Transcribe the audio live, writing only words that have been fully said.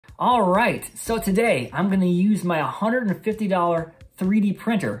All right, so today I'm going to use my $150 3D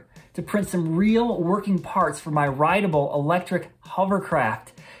printer to print some real working parts for my rideable electric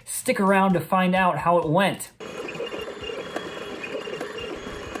hovercraft. Stick around to find out how it went.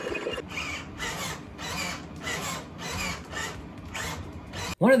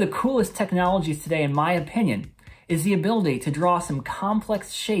 One of the coolest technologies today, in my opinion, is the ability to draw some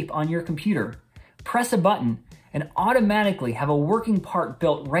complex shape on your computer, press a button, and automatically have a working part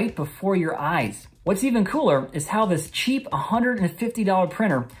built right before your eyes. What's even cooler is how this cheap $150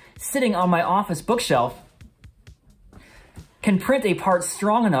 printer sitting on my office bookshelf can print a part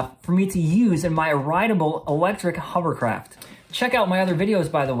strong enough for me to use in my rideable electric hovercraft. Check out my other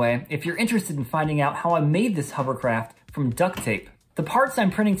videos, by the way, if you're interested in finding out how I made this hovercraft from duct tape. The parts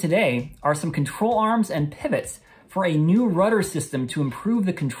I'm printing today are some control arms and pivots for a new rudder system to improve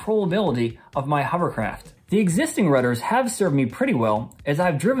the controllability of my hovercraft. The existing rudders have served me pretty well, as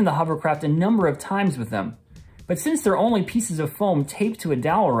I've driven the hovercraft a number of times with them. But since they're only pieces of foam taped to a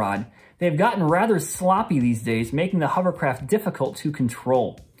dowel rod, they've gotten rather sloppy these days, making the hovercraft difficult to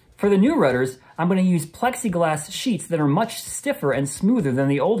control. For the new rudders, I'm going to use plexiglass sheets that are much stiffer and smoother than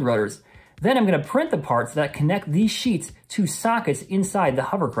the old rudders. Then I'm going to print the parts that connect these sheets to sockets inside the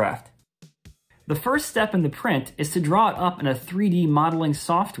hovercraft. The first step in the print is to draw it up in a 3D modeling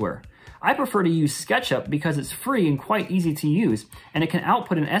software. I prefer to use SketchUp because it's free and quite easy to use, and it can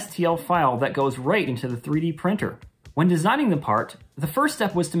output an STL file that goes right into the 3D printer. When designing the part, the first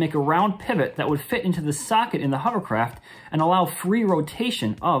step was to make a round pivot that would fit into the socket in the hovercraft and allow free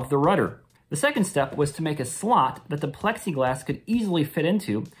rotation of the rudder. The second step was to make a slot that the plexiglass could easily fit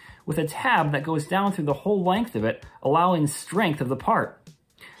into, with a tab that goes down through the whole length of it, allowing strength of the part.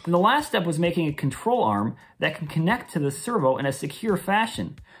 Then the last step was making a control arm that can connect to the servo in a secure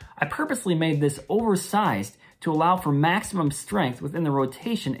fashion. I purposely made this oversized to allow for maximum strength within the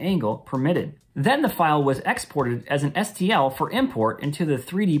rotation angle permitted. Then the file was exported as an STL for import into the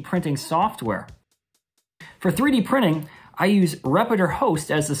 3D printing software. For 3D printing, I use RepetterHost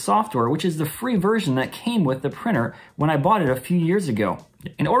as the software, which is the free version that came with the printer when I bought it a few years ago.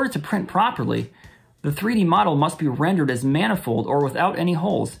 In order to print properly, the 3D model must be rendered as manifold or without any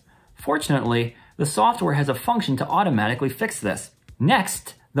holes. Fortunately, the software has a function to automatically fix this.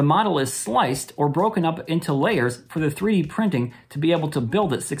 Next, the model is sliced or broken up into layers for the 3D printing to be able to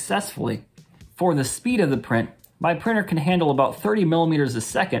build it successfully. For the speed of the print, my printer can handle about 30 millimeters a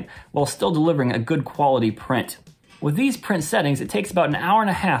second while still delivering a good quality print. With these print settings, it takes about an hour and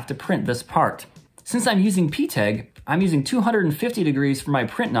a half to print this part. Since I'm using PTEG, I'm using 250 degrees for my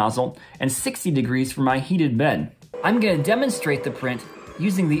print nozzle and 60 degrees for my heated bed. I'm going to demonstrate the print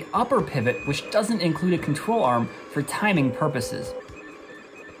using the upper pivot, which doesn't include a control arm for timing purposes.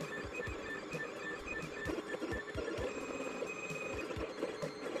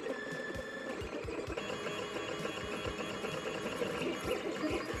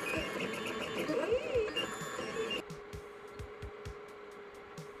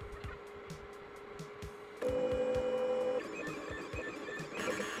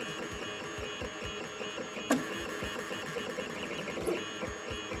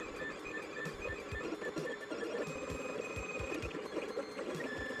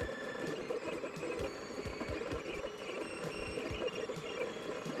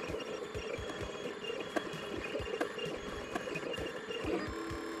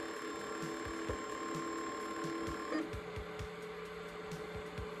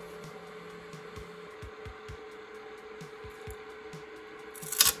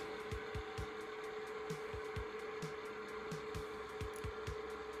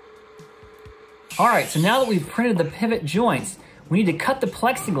 All right, so now that we've printed the pivot joints, we need to cut the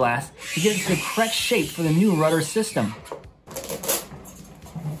plexiglass to get it to the correct shape for the new rudder system.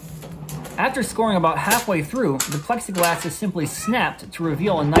 After scoring about halfway through, the plexiglass is simply snapped to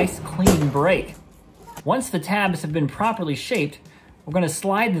reveal a nice clean break. Once the tabs have been properly shaped, we're going to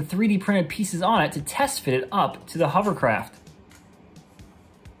slide the 3D printed pieces on it to test fit it up to the hovercraft.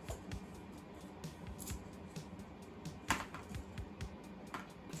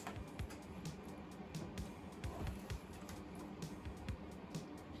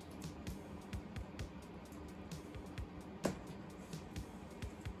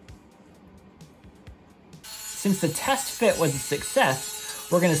 Since the test fit was a success,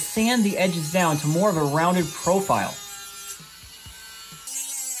 we're going to sand the edges down to more of a rounded profile.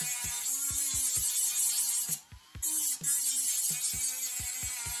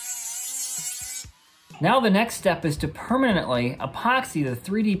 Now the next step is to permanently epoxy the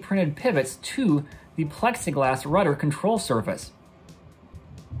 3D printed pivots to the plexiglass rudder control surface.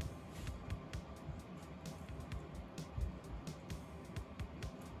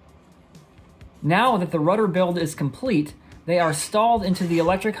 Now that the rudder build is complete, they are stalled into the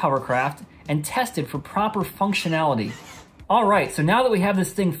electric hovercraft and tested for proper functionality. All right, so now that we have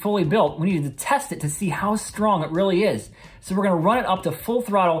this thing fully built, we need to test it to see how strong it really is. So we're gonna run it up to full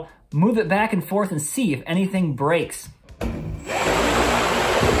throttle, move it back and forth, and see if anything breaks.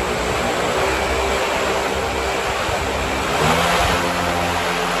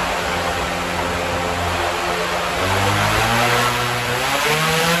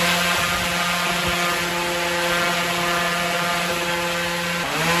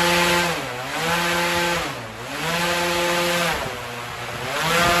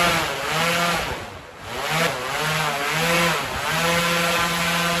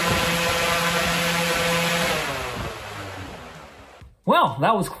 Well,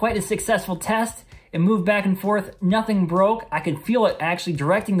 that was quite a successful test. It moved back and forth, nothing broke. I could feel it actually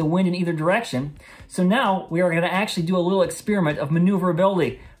directing the wind in either direction. So now we are gonna actually do a little experiment of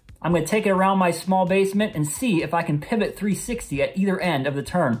maneuverability. I'm gonna take it around my small basement and see if I can pivot 360 at either end of the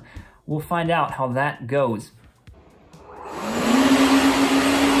turn. We'll find out how that goes.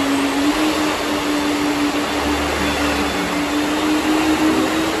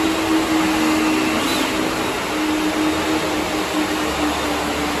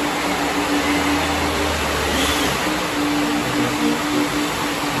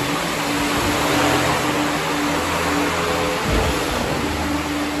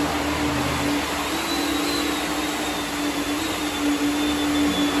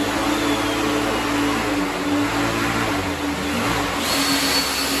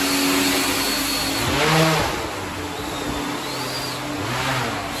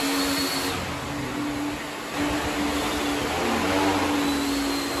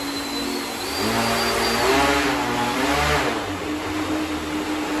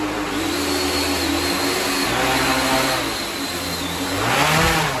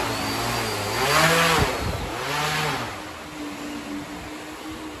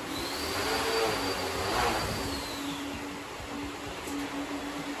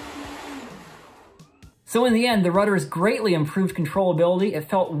 So in the end, the rudder's greatly improved controllability. It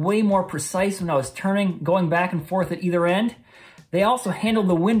felt way more precise when I was turning, going back and forth at either end. They also handled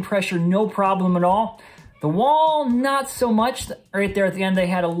the wind pressure no problem at all. The wall, not so much. Right there at the end, they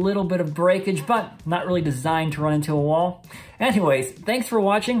had a little bit of breakage, but not really designed to run into a wall. Anyways, thanks for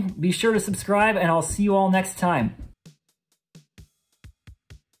watching. Be sure to subscribe, and I'll see you all next time.